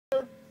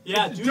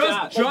Yeah, do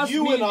that. Just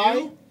you and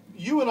I.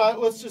 You and I.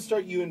 Let's just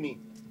start you and me.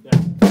 Yeah.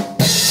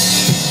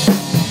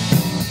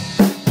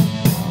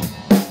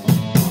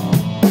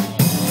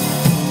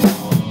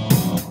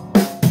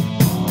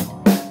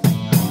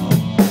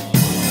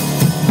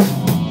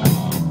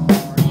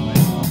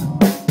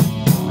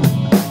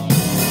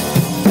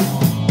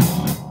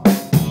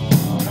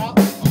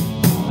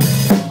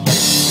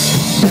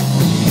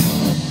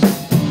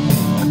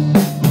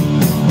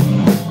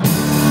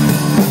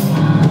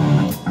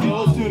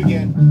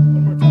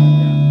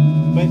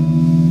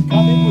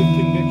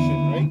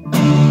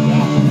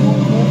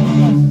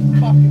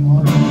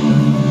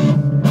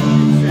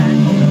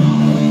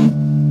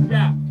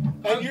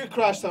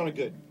 Crash sounded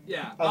good.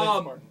 Yeah.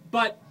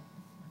 But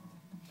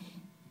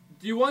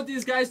do you want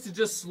these guys to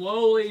just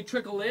slowly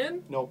trickle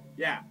in? No.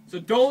 Yeah. So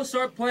don't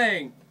start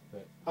playing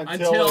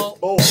until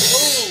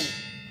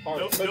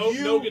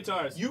no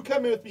guitars. You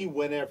come in with me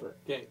whenever.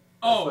 Okay.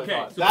 Oh,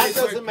 okay. So that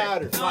doesn't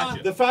matter.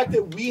 Gotcha. The fact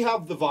that we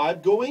have the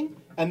vibe going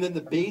and then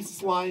the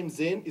bass slimes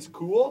in is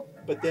cool,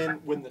 but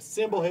then when the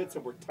cymbal hits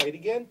and we're tight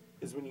again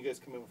is when you guys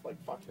come in with like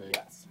fucking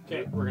yes.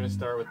 Okay, we're gonna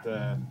start with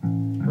the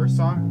first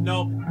song.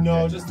 No,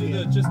 okay, just do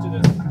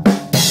this.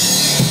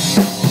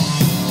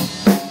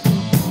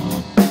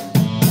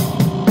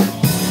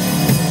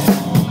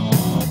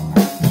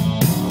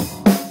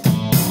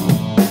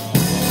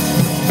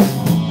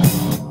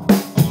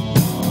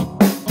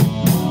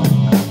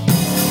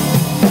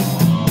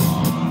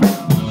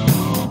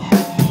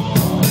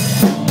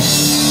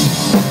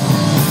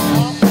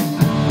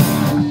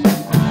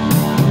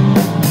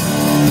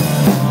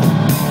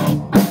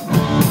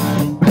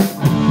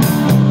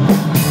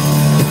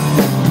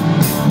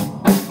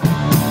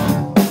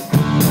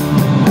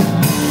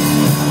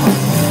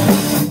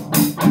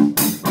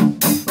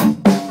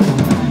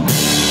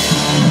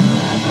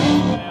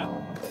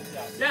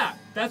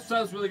 That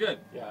sounds really good.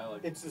 Yeah, I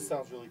like it. It just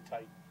sounds really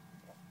tight.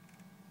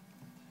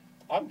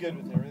 I'm good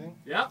with everything.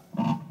 Yep.